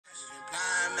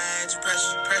match,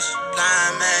 pressure,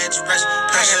 line match, pressure.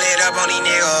 I can lay it up on these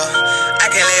niggas. I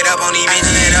can lay it up on these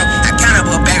bitches. I count up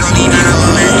a bag on these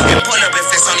niggas. And pull up and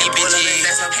flex on these bitches.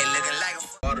 Hey, looking like a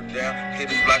water down.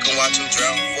 Hit this block and watch him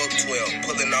drown. Fuck 12,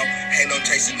 pulling off. Ain't no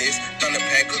chasing this. Thunder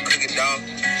pack, good cooking dog.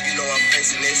 You know I'm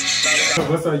facing this.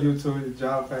 What's up, YouTube? It's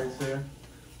Factttx here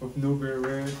with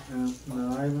NubiaRedD and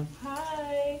Island.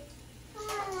 Hi.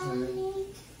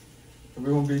 We're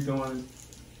gonna be doing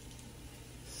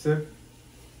sip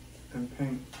and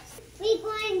paint. We're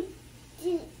going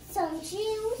to some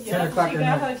juice. Yeah, 10 o'clock she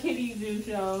got her kitty juice,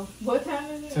 y'all. What time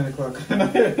is it? 10 o'clock.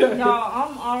 Y'all,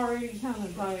 I'm already kind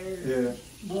of tired. Yeah.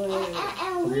 But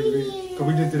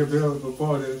we did the bills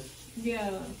before this.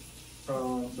 yeah.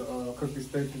 The cookie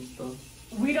steak and stuff.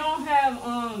 We don't have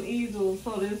easels,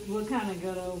 so this look kind of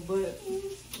ghetto, but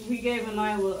we gave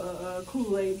Nyla a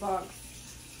Kool-Aid box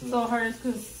so hers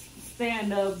could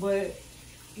stand up, but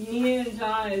me and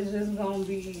John is just gonna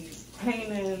be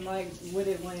painting like with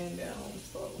it laying down,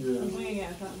 so yeah. we ain't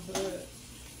got time for that.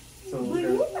 So we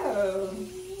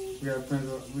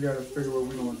gotta figure what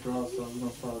we're gonna draw, so we're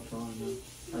gonna start drawing now,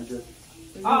 I guess.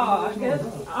 I guess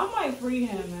I might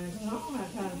freehand, man, because I don't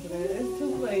have time for that. It's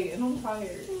too late and I'm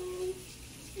tired.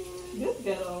 This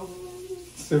ghetto.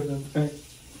 Sip and paint.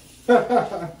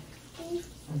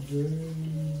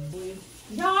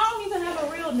 Y'all, I don't even have a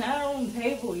real narrow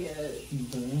table yet.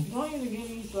 Okay. Don't even get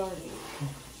me started.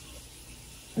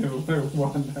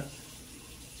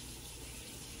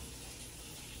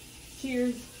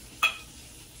 Cheers.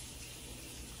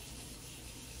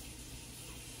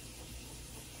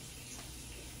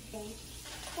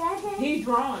 He's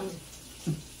drawing.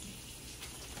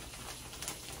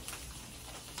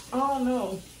 I don't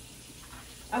know.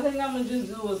 I think I'm gonna just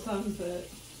do a sunset.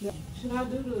 Should I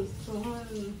do the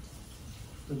sun?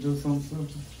 To do something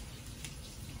simple.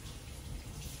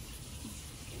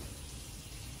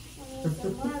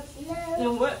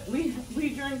 And what we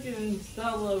drinking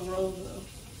Stella Rosa.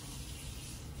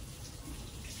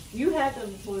 You had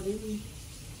them before, didn't you?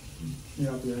 Yeah,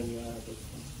 I had this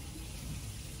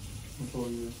before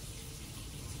you.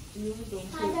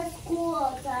 Had a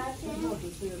school,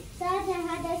 Sergeant. Sergeant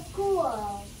had a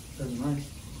school. That's nice.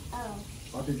 Oh.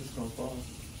 I think it's gonna fall.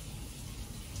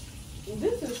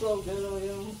 This is so good on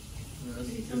y'all. Yeah,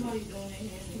 Somebody doing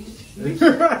it.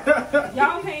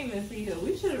 Y'all can't even see her.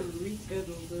 We should have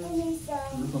rescheduled this.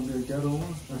 This gonna be a ghetto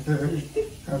one.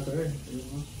 After that,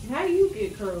 How do you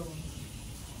get curls?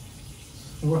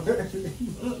 What?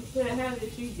 How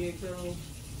did she get curls?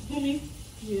 Me?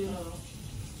 Yeah.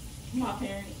 My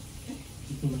parents.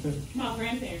 My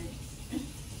grandparents.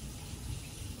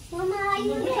 Mama, are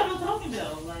you What y'all talking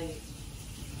about? Like,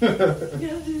 I'm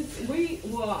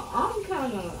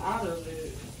kind of out of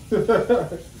it.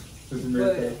 Just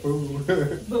make that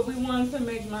food. But we wanted to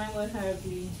make Nyla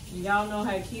happy. Y'all know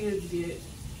how kids get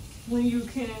when you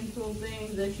cancel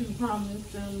things that you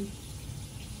promised them.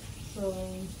 So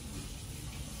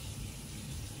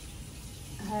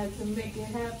I had to make it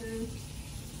happen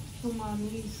for my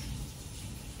niece.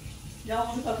 y'all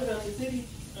want to talk about the city?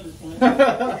 I'm just playing.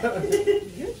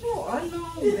 Get your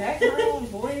unknown background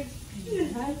voice.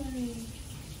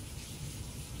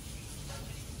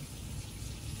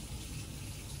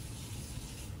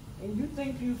 And you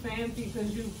think you fancy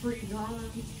because you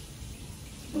pre-drawn?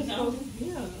 No.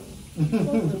 Yeah. You're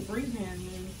supposed to freehand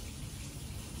this.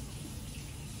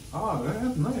 Oh,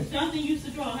 that's nice. Jonathan used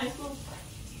to draw in high school?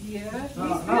 Yeah, he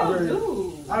Not still really.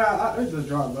 do. I used to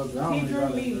draw a little bit. I He drew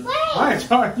me. I ain't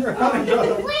drawing you. I ain't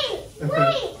drawing. Wait.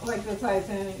 Like the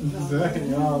Titanic.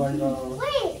 Y'all like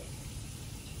Wait.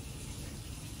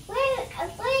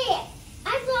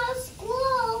 I go to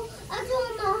school. I go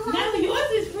to my No,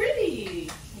 yours is pretty.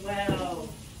 Wow.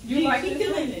 You like she this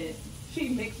killing one? it. She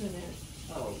mixing it.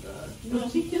 Oh god. No,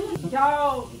 she killing it.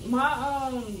 Y'all,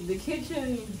 my the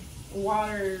kitchen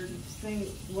water sink,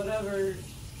 whatever,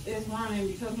 is running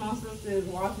because my sister is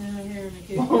washing her hair in the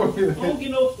kitchen. Don't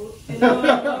get no food. And I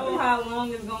don't know how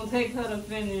long it's gonna take her to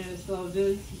finish, so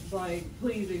just like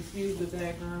please excuse the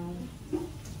background.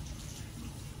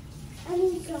 I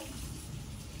need some.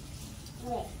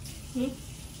 Wait.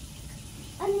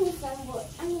 I need some wood.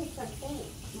 I need some paint.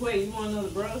 Wait, you want another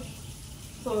brush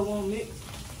so it won't mix?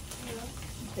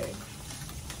 Okay.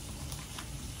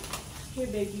 Here,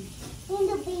 baby. In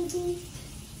the baby.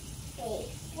 Wait,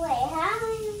 how?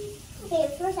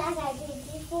 Okay, first I gotta do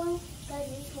this one. Cause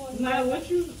this one. Now,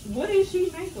 what did she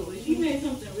make of it? She made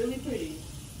something really pretty.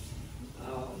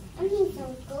 I need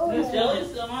some gold. That's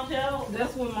jealous? Come on, tell.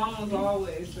 That's what mamas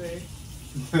always say.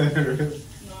 No,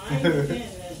 I ain't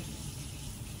saying that.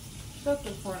 Shut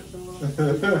the front door.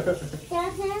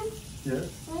 Jonathan? Yes.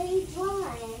 What are you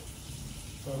drawing?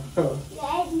 So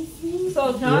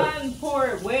John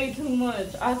poured way too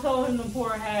much. I told him to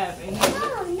pour half, and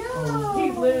he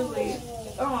literally,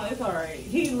 oh, it's all right.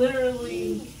 He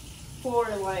literally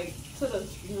poured like to the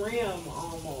rim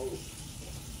almost.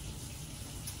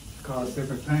 It's called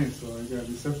sipping paint, so you gotta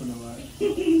be sipping a lot.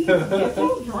 Get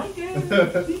so drinking.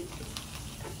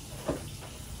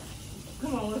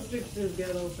 Come on, let's fix this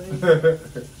ghetto thing.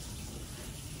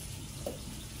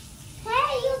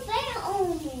 Hey, you bent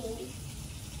on me.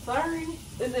 Sorry.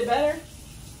 Is it better?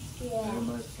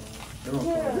 Yeah.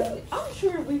 Yeah. I'm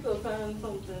sure we could find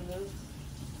something that's...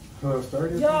 Y'all,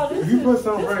 Y'all, if you put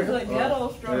something this right is a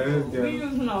ghetto struggle. yeah, We're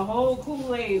using a whole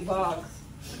Kool-Aid box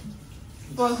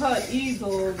for her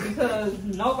easel because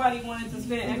nobody wanted to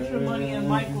spend extra money in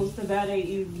Michael's to buy their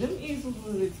easels. Them easels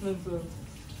was expensive.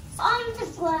 I'm the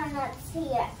grown-ups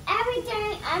here. Every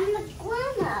day I'm the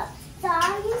grown-up. So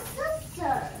are your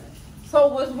sister. So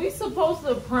was we supposed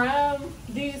to prime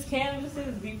these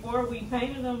canvases before we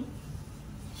painted them?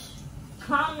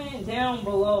 Comment down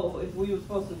below if we were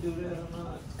supposed to do that or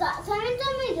not. Comment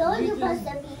down below you're supposed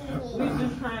to be me. We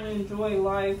just trying to enjoy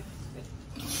life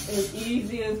as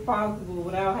easy as possible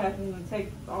without having to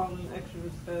take all them extra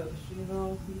steps, you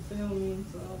know? You feel me?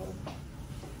 So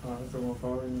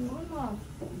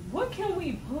what can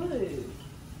we put?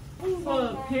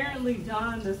 So apparently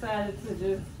John decided to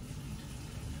just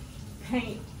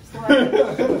paint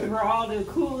for all the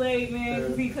Kool-Aid man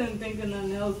because he couldn't think of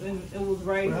nothing else and it was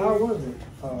right here. How was it?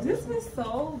 This is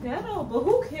so ghetto, but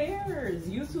who cares?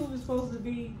 YouTube is supposed to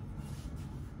be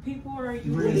people are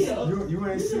You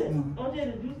ain't sitting. Oh, yeah,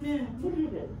 the juice man. Who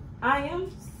did that? I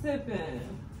am sipping.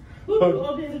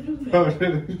 Oh, yeah, the juice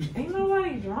man. Ain't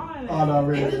nobody drawing it. Oh, no,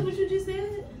 really. Is this what you just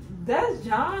said? That's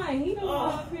John. He don't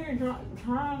up here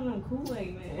trying the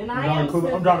Kool-Aid man. And I'm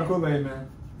drawing the Kool-Aid man.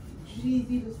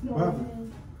 Jeezy the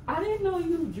snowman. I didn't know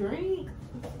you drink.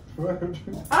 What?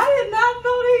 I did not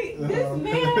know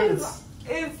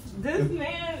this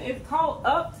man is caught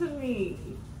up to me.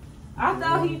 I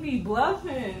thought he'd be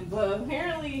bluffing, but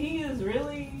apparently he is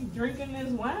really drinking this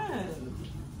wine.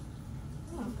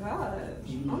 Oh gosh,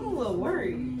 I'm a little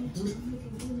worried.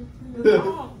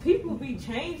 People be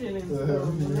changing and stuff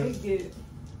when they get.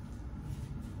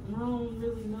 I don't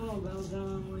really know about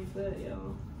John like that,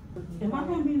 y'all. Am I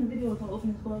gonna be in the video if I open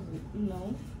his closet?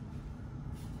 No.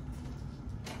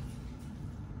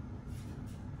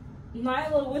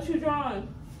 Nyla, what you drawing?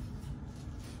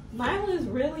 Nyla is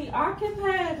really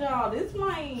occupied, y'all. This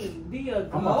might be a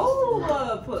goal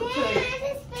up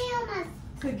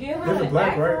to get her to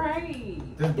act right.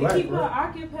 This to black, keep her right?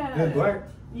 occupied. This black?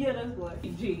 Yeah, that's black.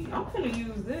 Gee, I'm gonna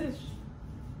use this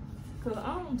because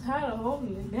I'm tired of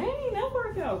holding it. Dang, that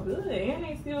worked out good. And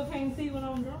they still can't see what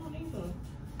I'm drawing either.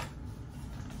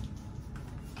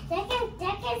 They can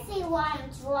see what I'm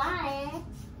drawing.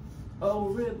 Oh,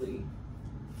 really?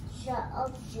 Shut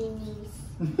up, genies.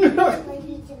 My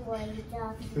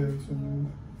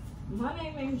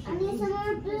name ain't I need some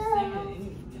more blue.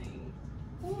 anything.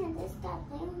 Man, this got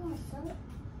more soap.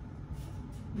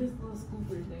 This little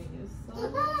scooper thing is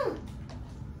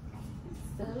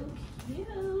so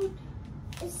cute.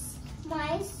 It's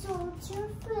my soldier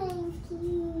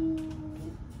Frankie.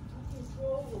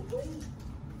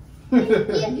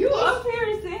 You up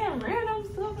here saying random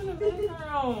stuff in the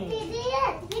background.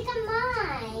 Look at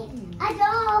mine. I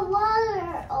draw a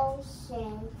water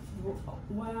ocean.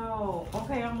 Wow.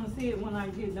 Okay, I'm gonna see it when I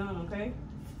get done, okay?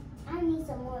 I need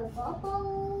some more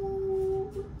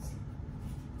bubbles.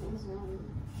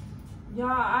 Y'all,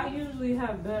 I usually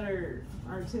have better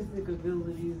artistic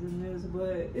abilities than this,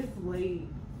 but it's late.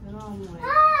 And I'm like,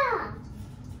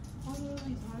 I'm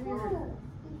really tired.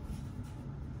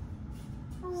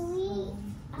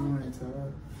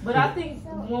 But I think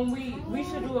when we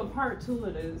should do a part 2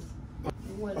 of this. Oh,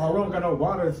 we don't got no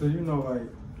water, so you know, like,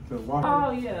 the water.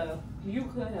 Oh, yeah. You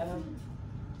could have.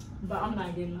 But I'm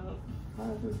not getting up. How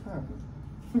did this happen?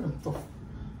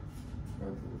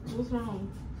 What's wrong?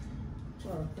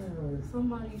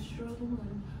 Somebody's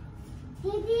struggling.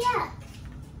 up.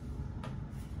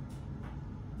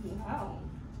 Wow.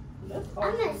 That's I'm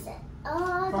awesome. gonna say,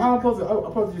 I'm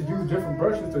supposed to just use different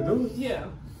brushes to do it? Yeah.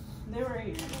 They're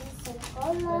right here.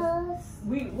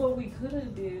 What we could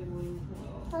have did was,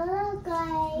 hello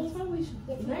guys. that's why we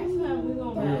should, next time we're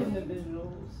going to buy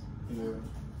individuals.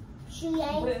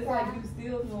 Yeah. But it's like you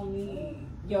still going to need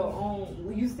your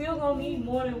own, you still going to need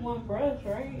more than one brush,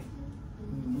 right?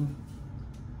 Mm-hmm.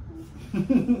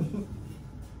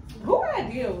 Who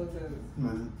idea was this?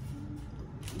 Man.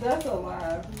 That's a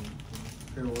lie.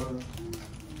 It was.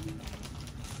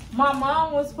 My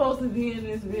mom was supposed to be in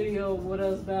this video with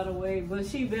us, by the way, but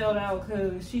she bailed out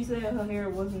because she said her hair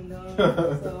wasn't done.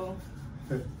 So.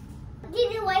 Did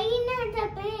you wait in there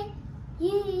to be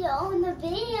you on the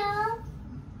video?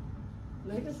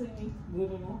 They can see me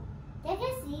good enough. They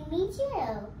can see me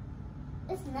too.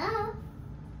 It's enough.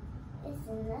 It's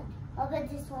enough. Oh, but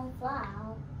this won't fly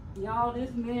out. Y'all,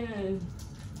 this man,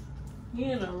 he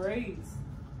in a race.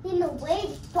 In the wig,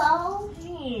 bro.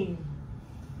 Dang.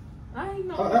 I ain't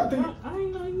know. I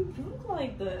ain't know you drink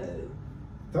like that.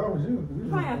 That was you. You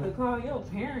might have to call your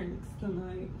parents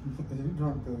tonight. You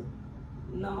drunk the.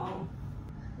 No,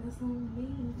 that's on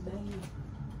me, baby.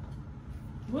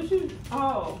 What you?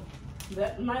 Oh,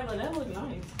 that Nyla, that look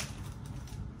nice.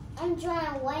 I'm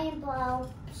trying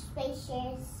rainbow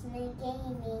spaceships and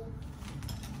gaming.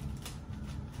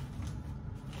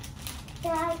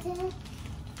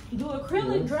 Do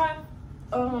acrylic dry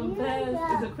fast?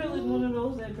 Yeah. Is acrylic one of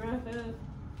those that dry fast?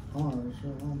 I'm not really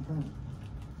sure. I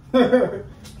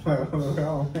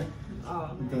don't think.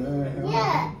 Oh, Damn.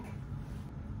 Yeah.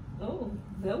 oh,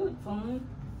 that look fun.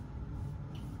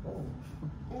 Oh.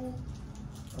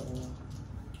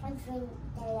 I'm trying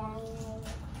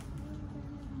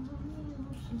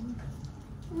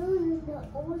the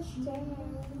ocean.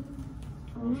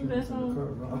 Oh, she That's was in on- the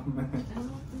cut, oh, man.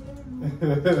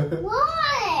 What?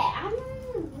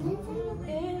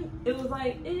 And it was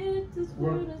like, if this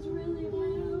world is really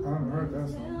real, I haven't heard that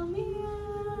tell song. me how.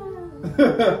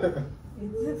 It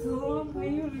took so long for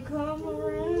you to come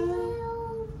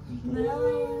around. Now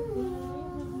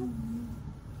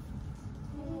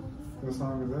What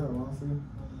song is that, Monty?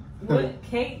 what?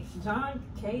 K. John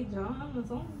or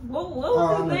something? What was Oh,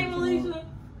 his I know name, what you're talking Alicia?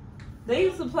 They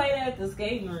used to play that at the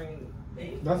skating rink.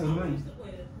 That's his name.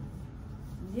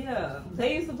 Yeah,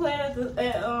 they used to play at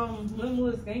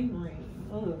Linwood skating rink.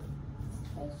 Ugh.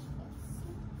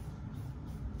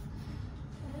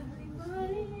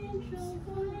 Everybody ain't your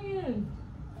friend.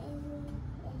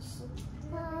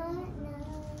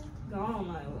 Go on,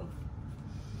 Nyla.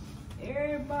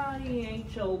 Everybody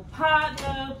ain't your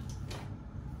partner.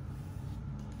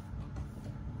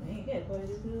 Ain't that quite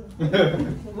as good?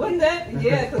 What's that?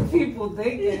 Yeah, because people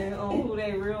thinking on who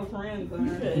their real friends are.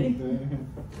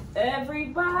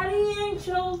 Everybody ain't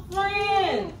your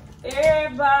friend.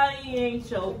 Everybody ain't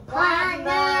your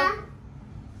partner.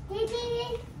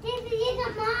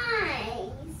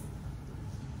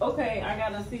 Okay, I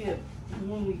gotta see it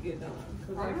when we get done.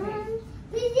 Cause I can't.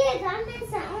 I'm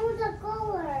missing all the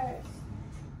colors.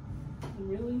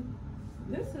 Really?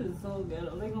 This is so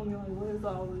ghetto. They gonna be like, what is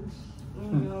all this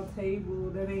on your table?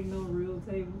 That ain't no real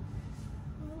table.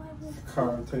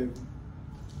 Card table.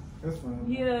 That's fine.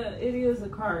 Yeah, it is a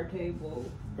card table.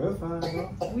 That's fine,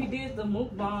 though. We did the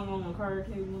mukbang on a card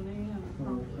table and they had a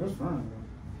card table. That's fine,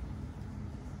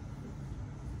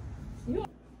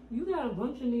 You got a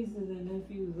bunch of nieces and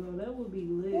nephews, though. That would be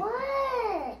lit.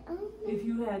 What? If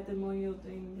you had them on your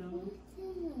thing, though. I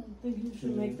think you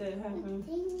should make that happen.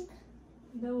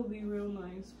 That would be real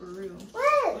nice, for real.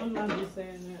 What? I'm not just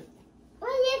saying that.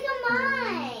 What you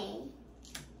mine?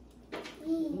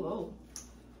 Whoa.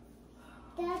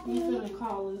 That's You finna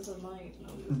call this a night. No,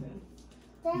 I'm just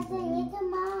saying. a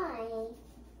mine.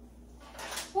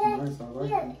 Nice, I like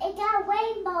Yeah, it. it got a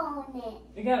rainbow on it.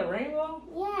 You got a rainbow?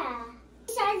 Yeah.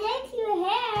 I did your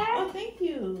hair. Oh, thank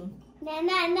you. Now,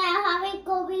 how we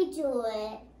go redo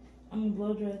it? I'm gonna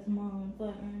blow dry tomorrow and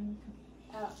flat iron.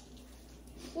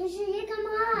 You should come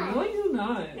on. No, you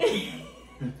not.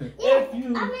 Yeah,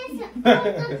 I'm missing all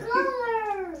the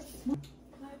colors.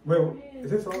 Well, is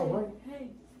this all white? Hey,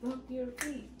 stomp your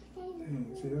feet. Dang,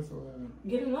 see, that's all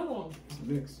Get another one. it's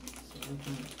mixed. So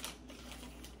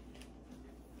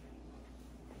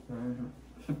I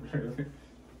can't. Really?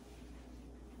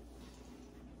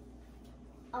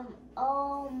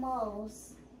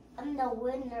 Almost. I'm the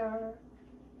winner.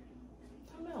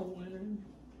 I'm not winning.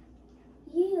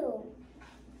 You.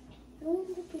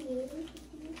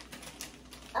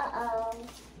 Uh-oh.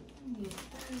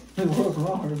 What's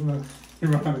wrong? Isn't it? You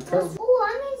run the cover. Oh, I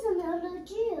need some yellow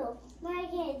too. Might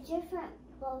I get a different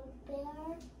boat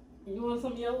there? You want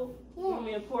some yellow? Yeah. You want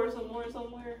me to pour some more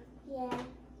somewhere? Yeah. Alright,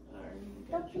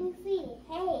 Look got your you. feet.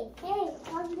 Hey,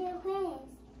 hold your hands.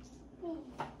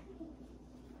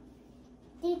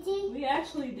 Did you? We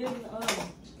actually didn't,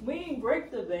 we didn't break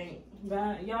the bank.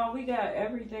 But y'all, we got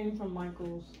everything from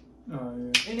Michael's. Oh,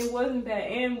 yeah. And it wasn't that,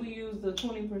 and we used the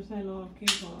 20% off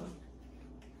coupon.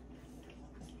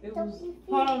 It was,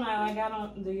 hold on now, I got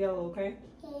on the yellow, okay?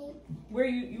 Okay. Where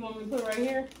you want me to put it right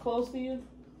here? Close to you?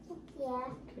 Yeah.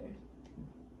 Okay.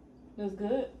 That's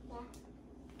good? Yeah.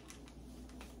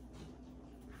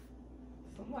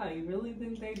 Somebody really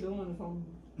think they doing something.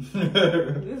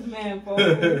 This man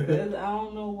focused. I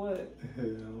don't know what.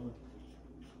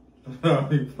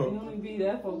 He only be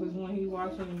that focused when he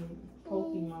watching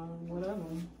Pokemon, whatever.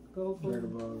 Go for it.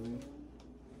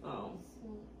 Oh.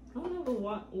 I don't ever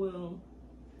watch. Well,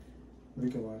 we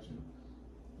can watch it.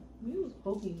 He was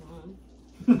Pokemon.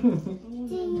 My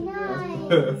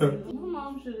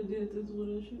mom should have did this with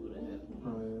her. She would have had one.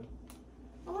 Oh yeah.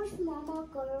 I wish Mama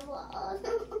could have.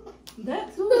 That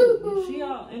too. She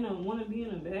all wanna be in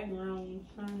the background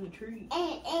trying to treat.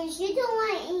 And she don't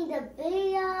want to eat the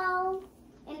video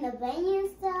and the baby and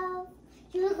stuff.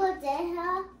 She would go to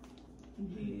her.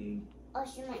 Yeah. Or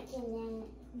she might get that.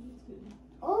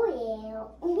 Oh yeah.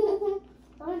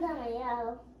 Don't tell me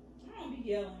yell. I don't be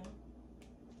yelling.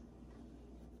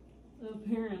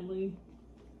 Apparently.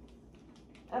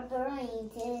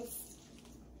 Apparently.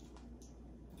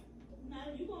 Now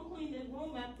you gonna clean this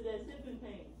room after that sipping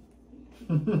paint.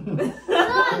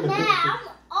 Not now.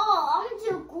 I'm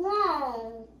too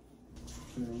grown.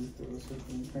 Yeah, we still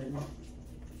sipping paint.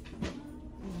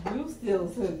 You still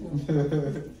sipping.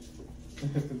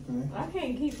 I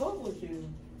can't keep up with you.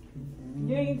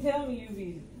 You ain't tell me you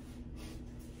be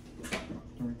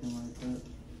drinking like that.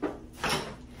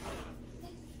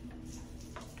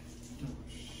 Oh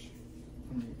shit.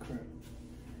 I mean crap.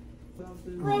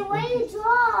 Wait, where you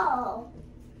draw?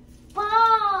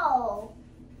 Bro.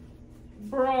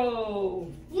 Bro.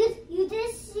 You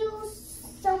just use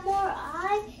some more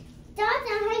eye. That's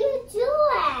not how you do it.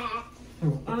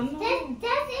 I know.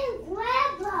 That's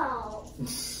incredible.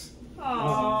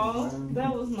 Aww,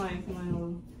 that was nice,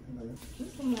 Milo.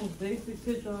 Just the most basic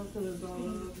picture I could have drawn of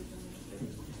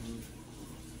everything.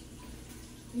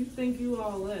 You think you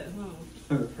all that,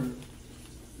 huh?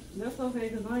 That's okay,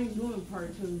 because I ain't doing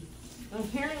part 2.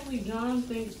 Apparently, John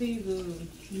thinks he's a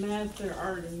master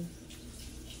artist.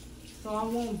 So I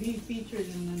won't be featured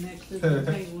in the next picture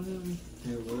paint with him.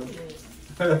 Yeah,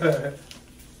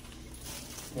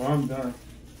 well, I'm done.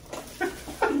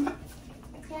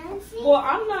 Well,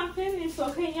 I'm not finished,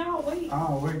 so can y'all wait?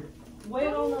 Oh, wait. Wait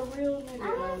on the real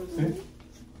nigga. See?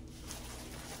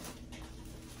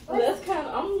 Well, that's kind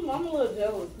of, I'm a little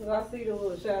jealous because I see the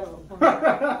little shadow.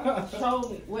 Show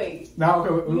me. Wait. No,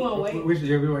 okay. You want to wait? We should,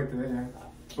 yeah, we wait till then.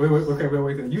 Wait, okay, we'll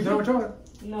wait till then. You done with yours?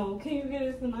 No, can you get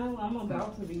it tonight? I'm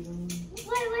about to be done. Wait.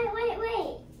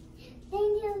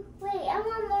 Thank you. Wait, I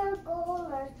want more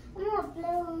colors. I want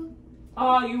blue.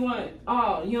 Oh,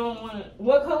 you don't want it.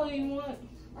 What color you want?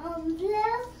 Blue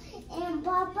and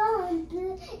purple and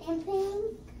blue and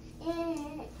pink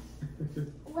and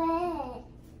red.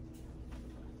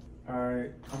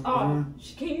 Alright, I'm Oh, done.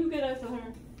 can you get us to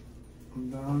her? I'm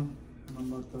done. And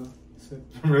I'm about to sit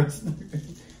and rest.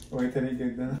 Wait till they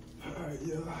get done. Alright,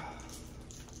 yeah.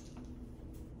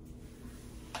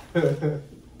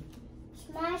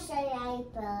 Smash the like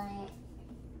button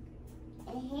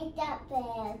and hit that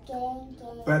bell.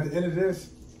 Gang. But at the end of this,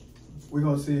 we're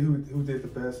going to see who did the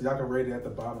best. Y'all can rate it at the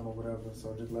bottom or whatever,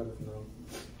 so just let us know.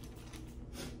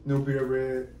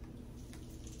 NubiaRedD,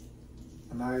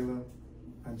 Anila,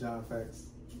 and John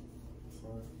Facts. So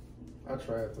I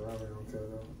tried to. I really don't care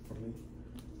though for me.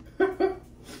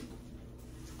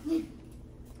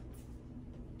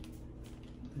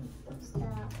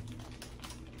 Stop.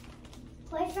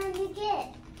 Which one you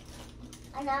get?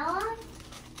 Another one?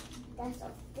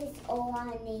 That's all I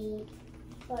need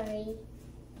for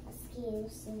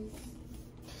excuses.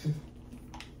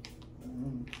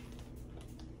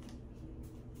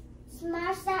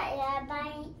 Smash that yeah by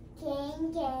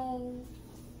gang.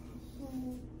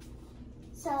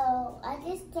 So I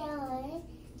just tell her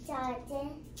Tata,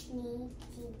 me,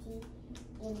 Titi,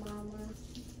 and Mama.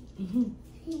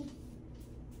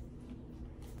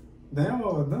 Damn,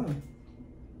 all done.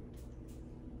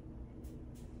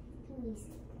 Who's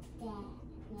that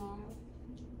now?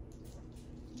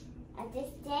 I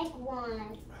just take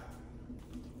one.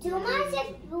 Do you mind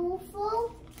it's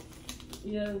beautiful?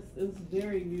 Yes, it's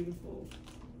very beautiful.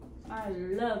 I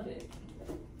love it.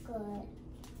 Good.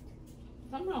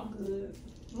 I'm not good.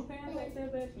 Okay, I take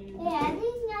that back in. Yeah, I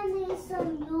think I need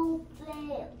some new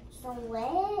play, some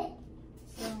wet.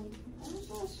 I'm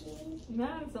so sweet.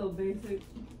 Mine's so basic.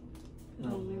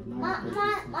 Mine's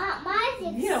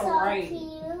is Yeah, so right.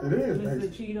 cute. It is. Mr.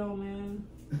 Nice. Cheeto Man.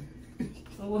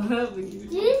 Or whatever you do.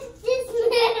 This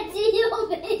man Cheeto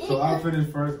Man. So I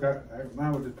finished first.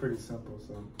 Mine was just pretty simple.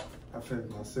 So I finished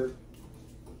my sip.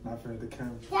 And I finished the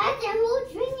canvas. That's a whole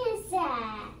drink is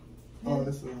that? Oh,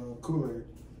 this Kool-Aid.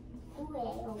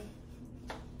 Well,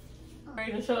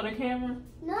 Ready to show the camera?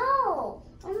 no,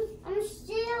 I'm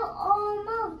still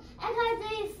almost. I gotta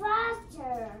do it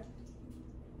faster.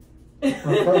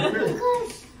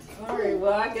 Because Alright,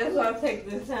 well, I guess I'll take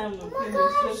this time to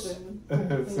finish shipping. I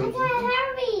gotta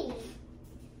hurry.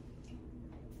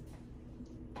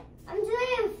 I'm doing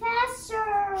it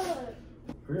faster.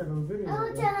 We got no video.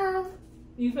 Oh, done.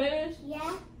 You finished?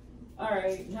 Yeah.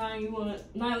 Alright,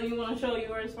 Nyla, you wanna show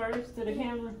yours first to the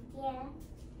camera? Yeah.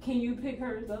 Can you pick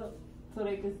hers up so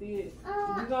they can see it?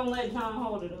 You're gonna let John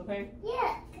hold it, okay?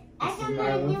 Yeah. I got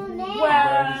my new name.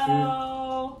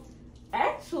 Wow.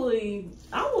 Actually,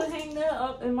 I would hang that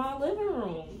up in my living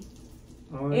room.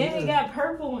 Oh, And yeah. it got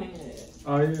purple in it.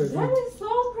 Oh, yeah. That is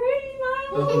so pretty,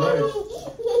 That's Nyla. nice.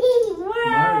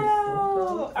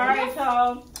 Wow. Nice. Alright,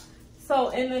 y'all. So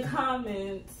in the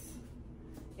comments,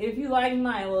 if you like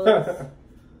Nyla's,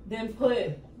 then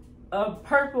put a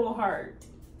purple heart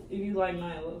if you like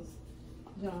Nyla's.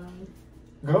 John.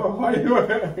 Go. Why you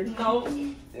at? Nope.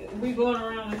 We going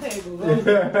around the table.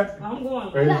 Go. I'm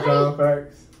going. Wait, John,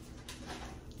 facts.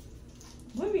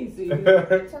 Let me see.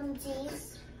 Some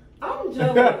cheese. I'm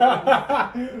joking.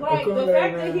 Like the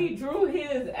fact that he drew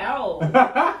his out.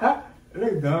 It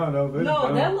look dumb though. But No,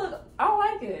 it's that dumb. look. I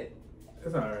like it.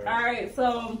 It's alright. All right,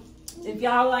 so if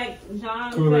y'all like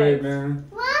John's Kool-Aid, face, man.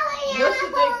 what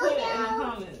should they put in the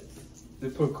comments? They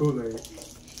put Kool-Aid.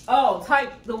 Oh,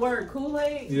 type the word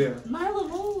Kool-Aid? Yeah. Nyla,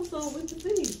 move so we can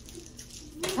see.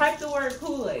 Type the word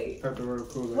Kool-Aid. Type the word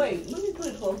Kool-Aid. Wait, let me put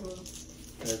it closer.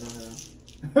 Yeah,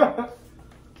 go ahead.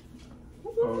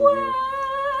 Oh,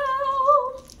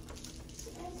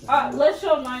 Wow. Let's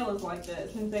show Nyla's like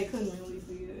that since they couldn't really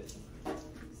see it.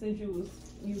 Since you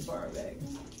far back.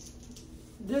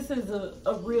 This is a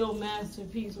real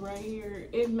masterpiece right here.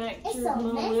 It matches It's so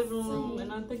my messy. living room,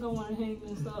 and I think I want to hang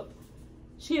this up.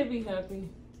 She'll be happy.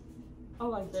 I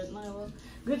like that, Nyla.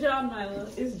 Good job,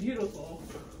 Nyla. It's beautiful.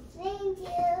 Thank you.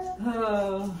 I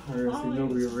gotta see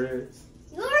NubiaRedD.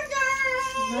 Your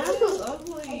turn. That was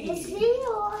ugly. It's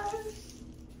yours.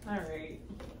 Alright.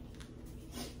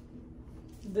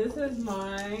 This is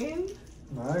mine.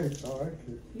 Nice. I like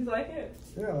it. You like it?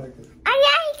 Yeah, I like it. I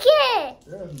like it.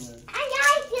 Yeah, it's nice.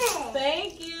 I like it.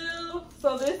 Thank you.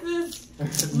 So this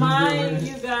is mine,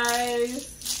 you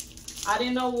guys. I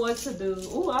didn't know what to do.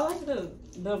 Ooh, I like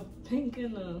the pink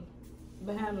and the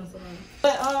banana sign.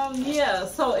 But yeah,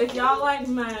 so if y'all like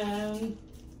mine,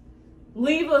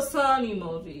 leave a sun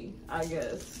emoji, I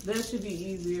guess. That should be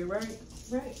easier, right?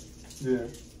 Right? Yeah.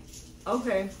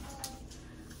 Okay.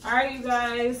 Alright, you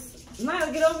guys.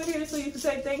 Nyla, get over here so you can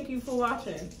say thank you for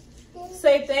watching.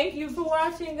 Say thank you for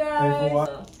watching, guys.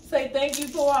 Say thank you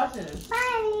for watching.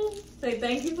 Bye. Say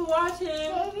thank you for watching.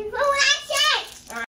 Thank you for watching.